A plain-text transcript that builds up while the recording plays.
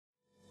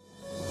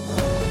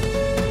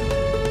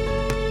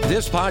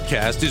This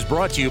podcast is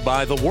brought to you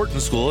by the Wharton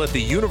School at the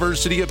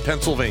University of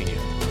Pennsylvania.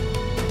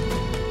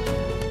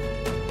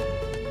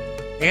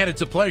 And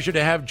it's a pleasure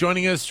to have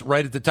joining us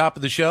right at the top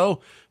of the show,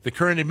 the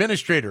current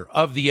administrator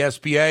of the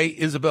SBA,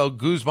 Isabel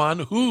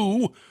Guzman,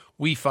 who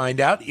we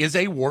find out is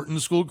a Wharton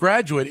School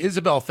graduate.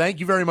 Isabel, thank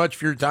you very much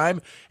for your time,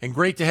 and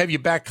great to have you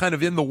back kind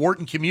of in the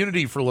Wharton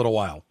community for a little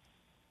while.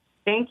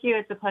 Thank you.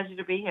 It's a pleasure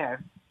to be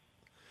here.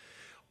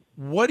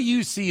 What do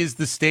you see as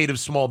the state of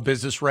small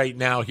business right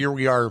now? Here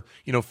we are,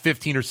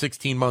 15 or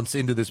 16 months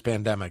into this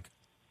pandemic.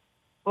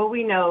 Well,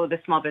 we know the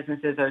small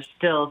businesses are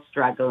still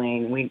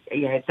struggling.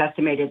 It's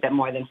estimated that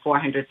more than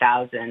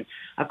 400,000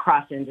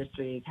 across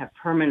industries have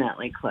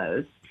permanently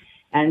closed,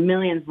 and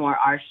millions more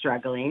are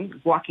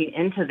struggling. Walking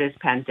into this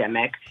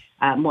pandemic,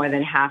 more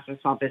than half of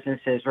small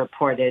businesses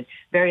reported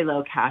very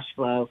low cash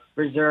flow,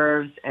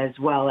 reserves, as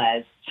well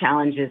as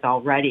challenges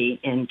already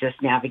in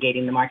just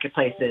navigating the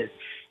marketplaces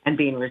and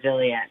being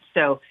resilient.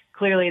 So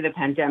clearly the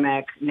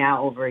pandemic,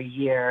 now over a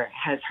year,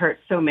 has hurt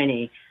so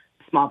many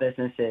small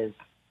businesses.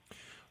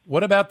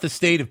 What about the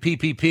state of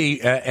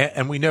PPP?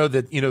 And we know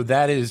that,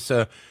 that is,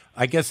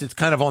 I guess it's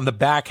kind of on the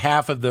back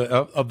half of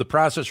the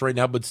process right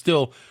now, but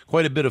still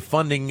quite a bit of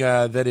funding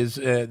that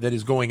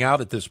is going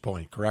out at this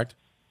point, correct?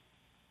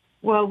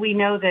 Well, we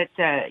know that,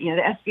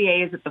 the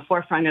SBA is at the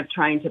forefront of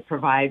trying to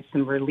provide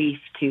some relief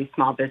to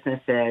small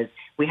businesses.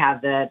 We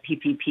have the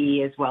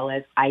PPP as well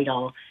as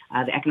EIDL,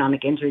 the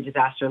Economic Injury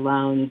Disaster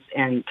Loans,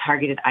 and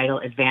targeted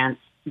EIDL advance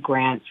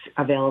grants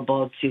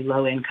available to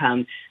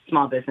low-income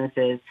small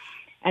businesses.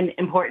 And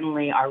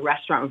importantly, our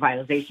Restaurant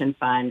Revitalization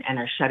Fund and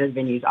our Shuttered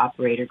Venues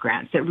Operator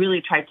Grants that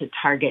really try to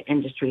target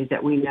industries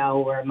that we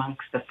know were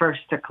amongst the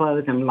first to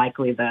close and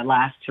likely the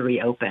last to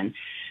reopen.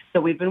 So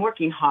we've been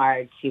working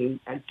hard to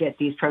get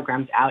these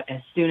programs out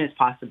as soon as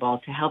possible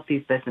to help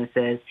these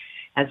businesses,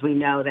 as we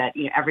know that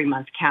every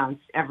month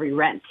counts, every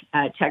rent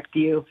check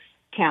due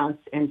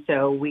counts. And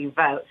so we've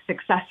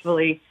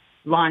successfully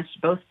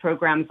launched both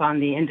programs on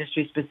the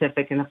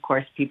industry-specific, and of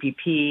course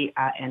PPP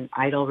and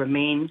EIDL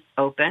remain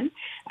open.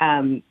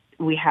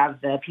 We have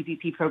the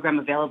PPP program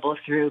available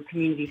through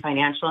community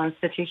financial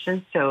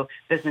institutions, so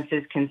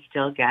businesses can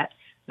still get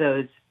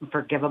those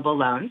forgivable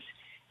loans.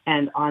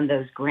 And on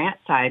those grant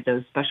side,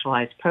 those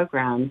specialized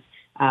programs,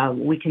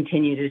 we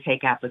continue to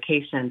take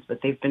applications,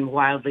 but they've been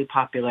wildly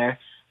popular,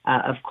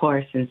 of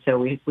course, and so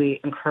we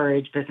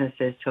encourage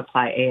businesses to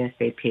apply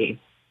ASAP.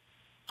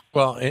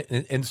 Well,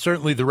 and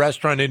certainly the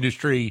restaurant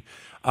industry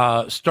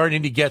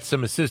starting to get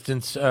some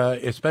assistance,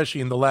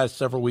 especially in the last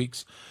several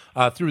weeks,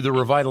 through the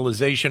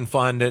Revitalization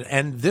Fund.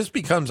 And this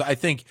becomes, I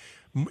think,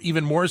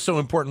 even more so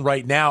important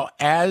right now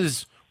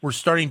as we're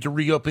starting to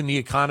reopen the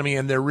economy,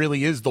 and there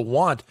really is the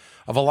want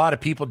of a lot of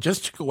people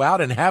just to go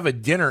out and have a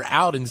dinner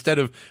out instead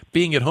of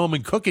being at home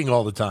and cooking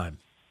all the time.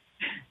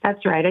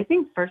 That's right. I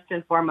think first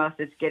and foremost,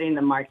 it's getting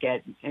the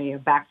market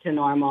back to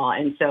normal.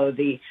 And so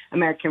the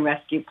American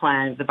Rescue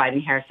Plan, the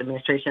Biden-Harris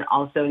administration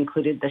also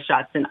included the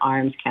Shots in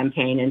Arms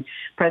campaign. And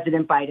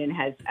President Biden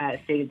has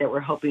stated that we're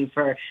hoping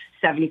for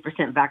 70%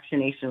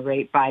 vaccination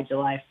rate by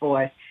July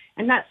 4th.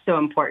 And that's so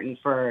important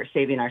for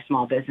saving our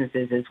small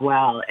businesses as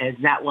well, as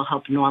that will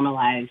help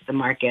normalize the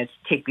markets,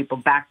 take people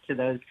back to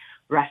those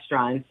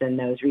restaurants and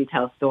those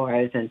retail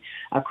stores and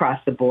across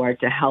the board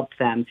to help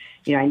them.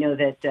 I know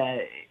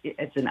that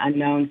it's an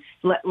unknown,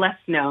 less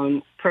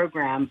known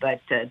program, but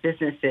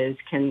businesses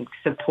can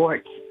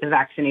support the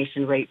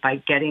vaccination rate by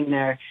getting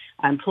their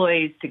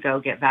employees to go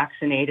get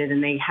vaccinated,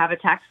 and they have a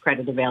tax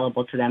credit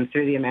available to them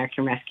through the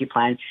American Rescue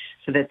Plan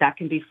so that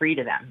can be free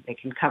to them. They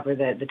can cover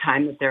the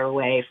time that they're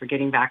away for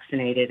getting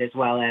vaccinated, as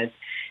well as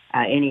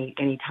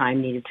any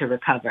time needed to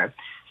recover.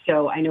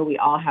 So I know we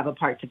all have a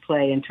part to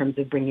play in terms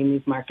of bringing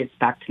these markets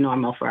back to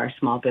normal for our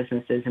small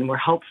businesses, and we're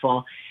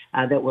hopeful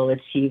that we'll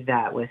achieve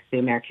that with the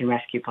American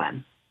Rescue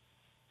Plan.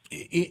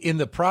 In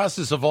the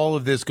process of all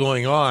of this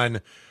going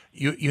on,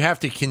 you have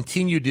to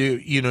continue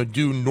to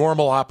do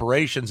normal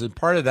operations, and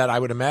part of that, I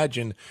would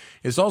imagine,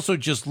 is also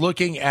just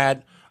looking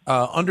at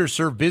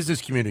underserved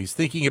business communities,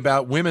 thinking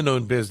about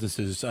women-owned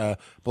businesses,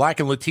 Black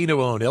and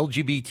Latino-owned,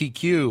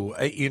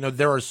 LGBTQ.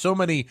 There are so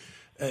many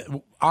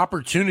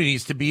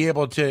opportunities to be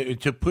able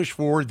to push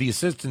forward the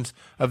assistance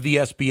of the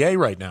SBA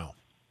right now.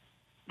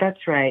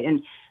 That's right.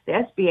 And the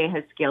SBA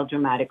has scaled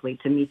dramatically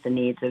to meet the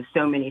needs of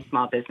so many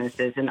small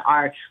businesses, and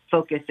our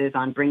focus is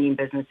on bringing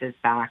businesses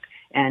back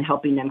and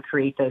helping them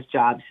create those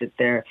jobs that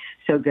they're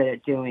so good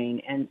at doing.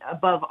 And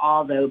above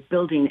all, though,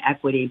 building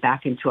equity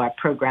back into our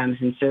programs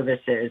and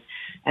services.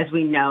 As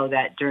we know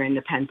that during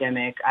the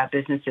pandemic,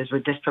 businesses were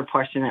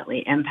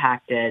disproportionately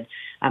impacted,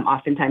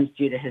 oftentimes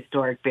due to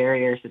historic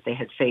barriers that they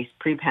had faced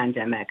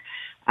pre-pandemic.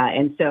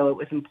 And so it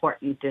was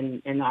important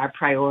in our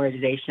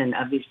prioritization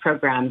of these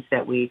programs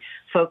that we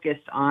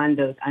focused on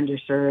those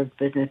underserved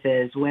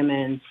businesses,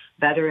 women,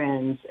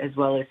 veterans, as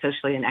well as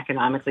socially and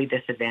economically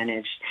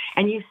disadvantaged.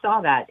 And you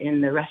saw that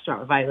in the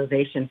Restaurant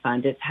Revitalization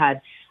Fund. It's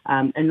had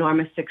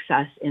enormous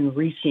success in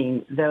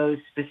reaching those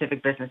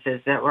specific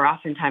businesses that were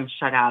oftentimes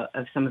shut out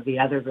of some of the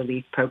other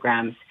relief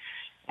programs.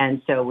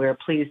 And so we're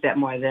pleased that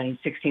more than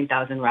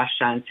 16,000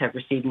 restaurants have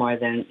received more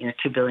than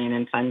 $2 billion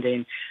in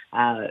funding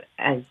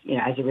as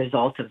a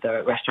result of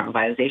the Restaurant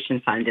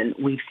Revitalization Fund. And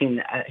we've seen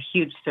a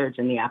huge surge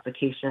in the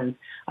applications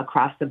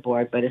across the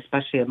board, but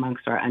especially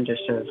amongst our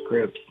underserved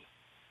groups.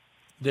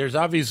 There's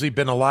obviously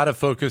been a lot of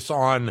focus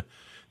on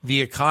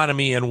the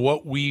economy and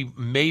what we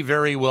may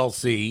very well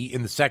see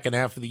in the second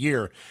half of the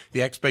year.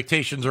 The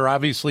expectations are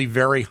obviously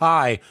very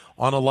high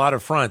on a lot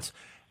of fronts.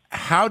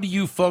 How do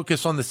you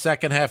focus on the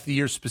second half of the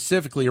year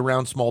specifically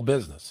around small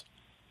business?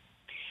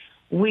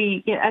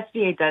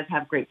 SBA does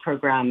have great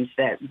programs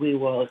that we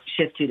will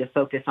shift to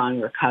focus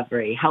on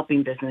recovery,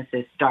 helping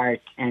businesses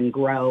start and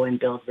grow and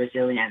build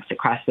resilience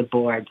across the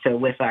board. So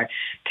with our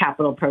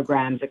capital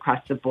programs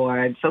across the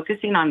board,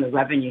 focusing on the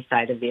revenue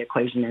side of the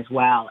equation as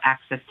well,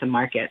 access to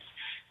markets.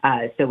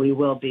 So we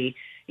will be,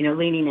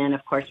 leaning in,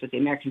 of course, with the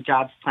American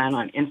Jobs Plan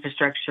on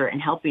infrastructure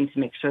and helping to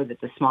make sure that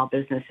the small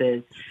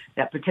businesses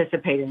that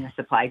participate in the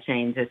supply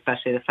chains,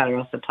 especially the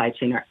federal supply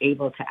chain, are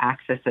able to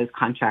access those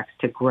contracts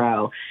to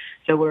grow.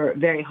 So we're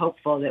very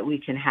hopeful that we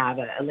can have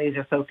a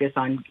laser focus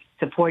on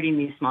supporting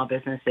these small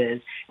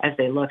businesses as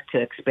they look to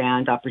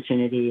expand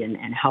opportunity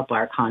and help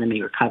our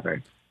economy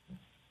recover.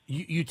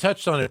 You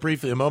touched on it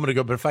briefly a moment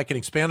ago, but if I can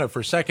expand on it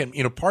for a second,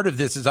 part of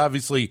this is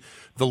obviously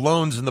the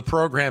loans and the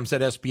programs that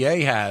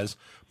SBA has,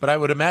 but I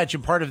would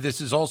imagine part of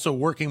this is also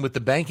working with the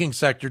banking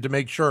sector to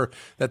make sure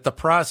that the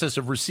process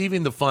of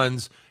receiving the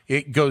funds,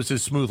 it goes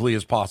as smoothly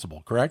as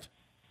possible, correct?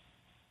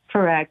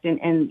 Correct.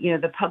 And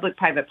the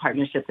public-private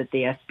partnership that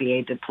the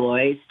SBA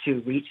deploys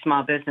to reach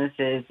small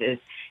businesses is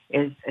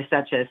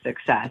such a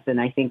success.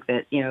 And I think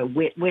that,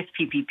 with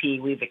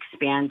PPP, we've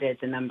expanded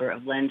the number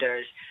of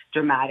lenders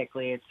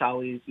dramatically. It's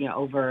always,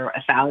 over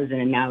 1,000,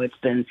 and now it's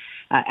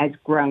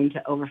grown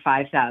to over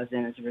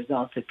 5,000 as a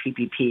result of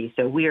PPP.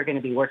 So we are going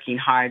to be working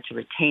hard to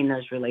retain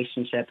those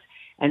relationships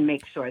and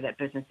make sure that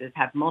businesses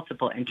have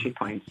multiple entry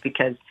points,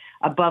 because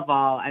above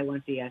all, I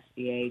want the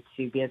SBA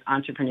to be as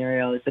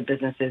entrepreneurial as the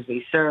businesses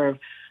we serve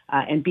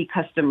and be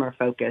customer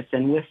focused.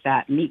 And with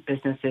that, meet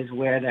businesses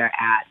where they're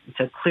at.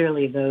 So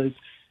clearly those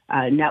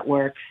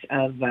networks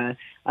of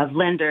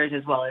lenders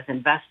as well as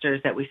investors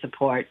that we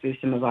support through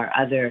some of our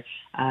other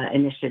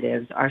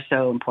initiatives are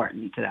so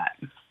important to that.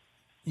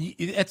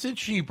 It's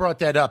interesting you brought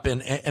that up,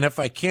 and if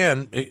I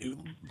can,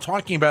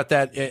 talking about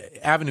that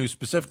avenue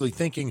specifically,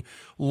 thinking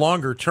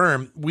longer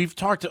term, we've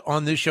talked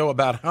on this show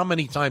about how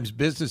many times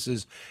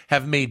businesses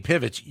have made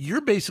pivots.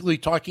 You're basically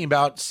talking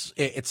about,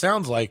 it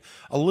sounds like,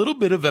 a little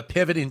bit of a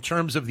pivot in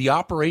terms of the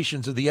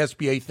operations of the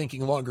SBA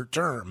thinking longer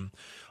term,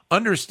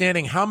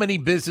 understanding how many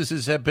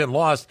businesses have been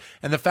lost,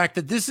 and the fact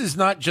that this is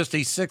not just a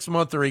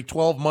 6-month or a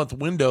 12-month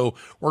window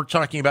we're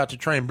talking about to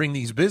try and bring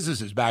these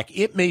businesses back.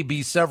 It may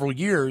be several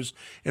years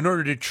in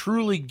order to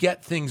truly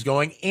get things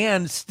going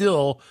and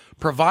still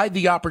provide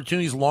the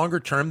opportunities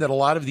longer term that a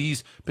lot of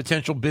these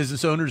potential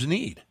business owners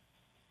need.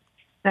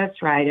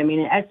 That's right. I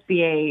mean,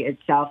 SBA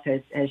itself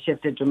has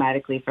shifted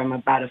dramatically from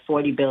about a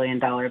 $40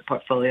 billion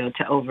portfolio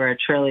to over $1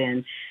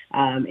 trillion.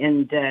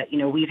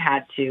 We've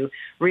had to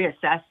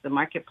reassess the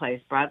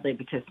marketplace broadly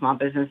because small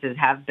businesses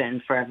have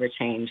been forever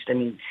changed. I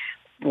mean,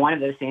 one of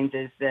those things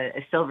is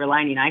a silver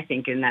lining, I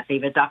think, in that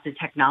they've adopted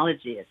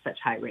technology at such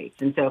high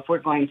rates. And so if we're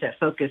going to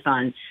focus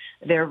on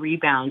their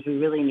rebounds, we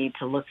really need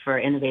to look for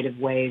innovative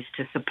ways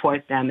to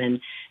support them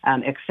and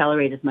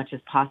accelerate as much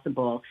as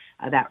possible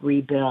that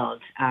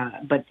rebuild.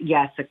 But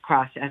yes,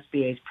 across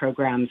SBA's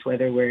programs,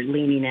 whether we're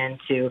leaning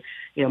into,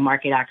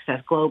 market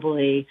access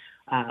globally,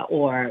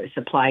 or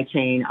supply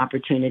chain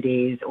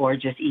opportunities, or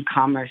just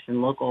e-commerce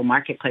and local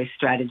marketplace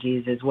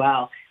strategies as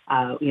well,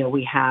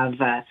 we have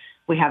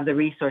the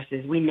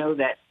resources. We know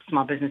that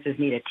small businesses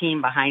need a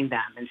team behind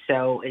them. And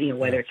so,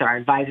 whether it's our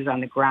advisors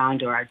on the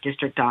ground or our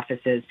district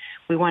offices,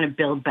 we want to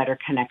build better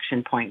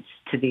connection points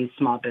to these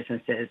small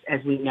businesses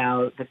as we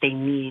know that they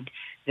need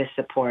this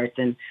support.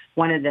 And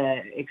one of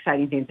the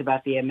exciting things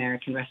about the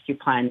American Rescue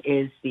Plan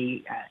is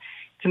the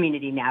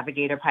Community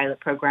Navigator pilot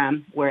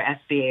program, where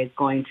SBA is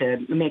going to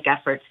make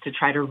efforts to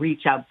try to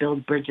reach out,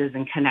 build bridges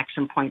and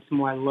connection points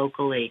more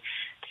locally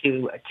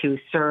to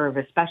serve,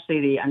 especially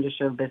the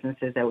underserved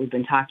businesses that we've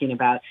been talking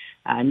about,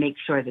 and make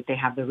sure that they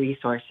have the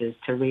resources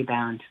to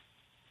rebound.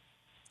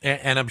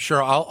 And I'm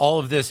sure all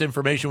of this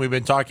information we've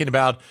been talking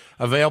about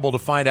available to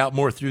find out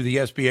more through the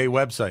SBA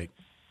website.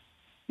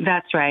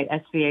 That's right.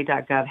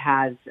 SBA.gov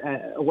has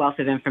a wealth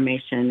of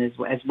information as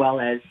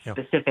well as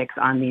specifics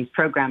on these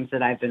programs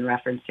that I've been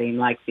referencing,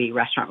 like the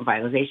Restaurant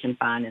Revitalization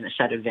Fund and the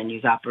Shuttered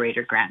Venues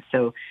Operator Grant.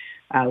 So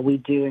we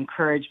do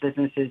encourage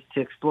businesses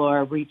to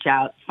explore, reach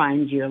out,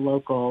 find your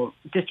local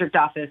district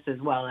office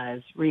as well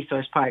as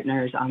resource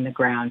partners on the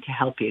ground to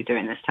help you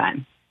during this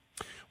time.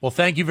 Well,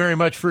 thank you very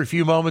much for a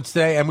few moments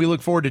today, and we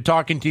look forward to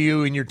talking to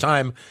you in your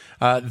time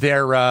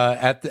there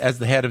as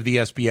the head of the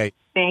SBA.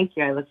 Thank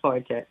you. I look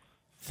forward to it.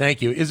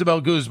 Thank you.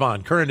 Isabel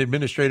Guzman, current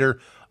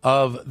administrator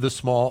of the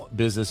Small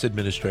Business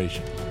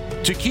Administration.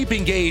 To keep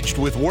engaged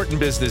with Wharton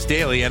Business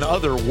Daily and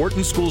other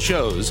Wharton School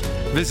shows,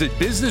 visit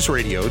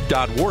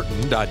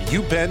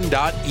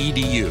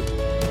businessradio.wharton.upenn.edu.